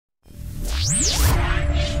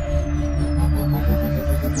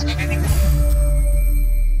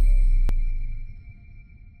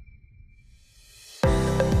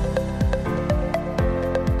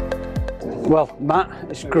Well, Matt,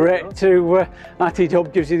 it's great to IT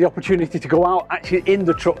Hub gives you the opportunity to go out actually in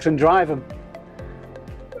the trucks and drive them.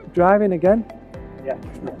 Driving again? Yeah.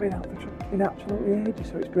 It's not been out the truck in absolutely ages,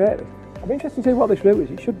 so it's great. I'd be interested to see what this route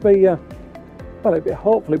is. It should be, well,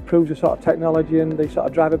 hopefully it proves the sort of technology and the sort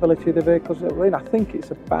of drivability of the vehicles that we're in. I think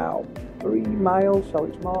it's about 3 miles, so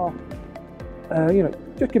it's more, you know,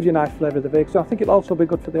 just gives you a nice flavour of the vehicle. So I think it'll also be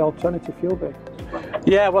good for the alternative fuel vehicles.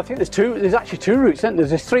 Yeah, well, I think there's actually 2 routes, isn't there?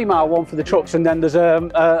 There's this 3-mile one for the trucks, and then there's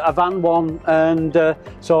a van one, and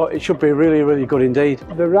so it should be really, really good indeed.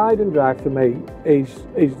 The ride and drive for me is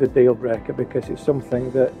the deal breaker, because it's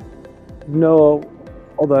something that no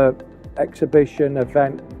other exhibition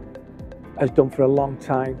event has done for a long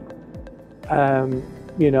time.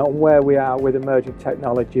 You know, where we are with emerging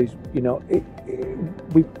technologies, you know,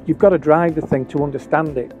 you've got to drive the thing to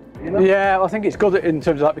understand it. You know? Yeah, well, I think it's good in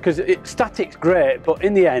terms of that, because static's great, but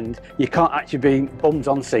in the end you can't actually be bums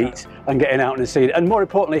on seats and getting out and seeing it. And more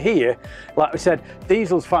importantly here, like we said,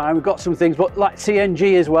 diesel's fine, we've got some things, but like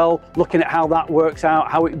CNG as well, looking at how that works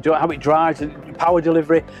out, how it drives, power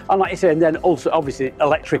delivery, and like you say, and then also obviously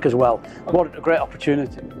electric as well. What a great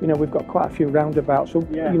opportunity. You know, we've got quite a few roundabouts, so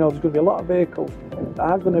you know, there's going to be a lot of vehicles that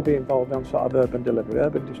are going to be involved on sort of urban delivery,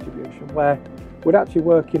 urban distribution, where we're actually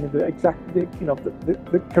working in the you know,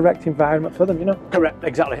 the correct environment for them, you know. Correct,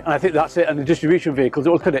 exactly, and I think that's it. And the distribution vehicles,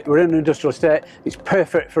 look at it, we're in an industrial estate, it's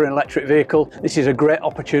perfect for an electric vehicle. This is a great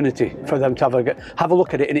opportunity for them to have a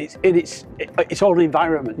look at it in its own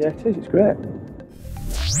environment. Yeah, it is, it's great.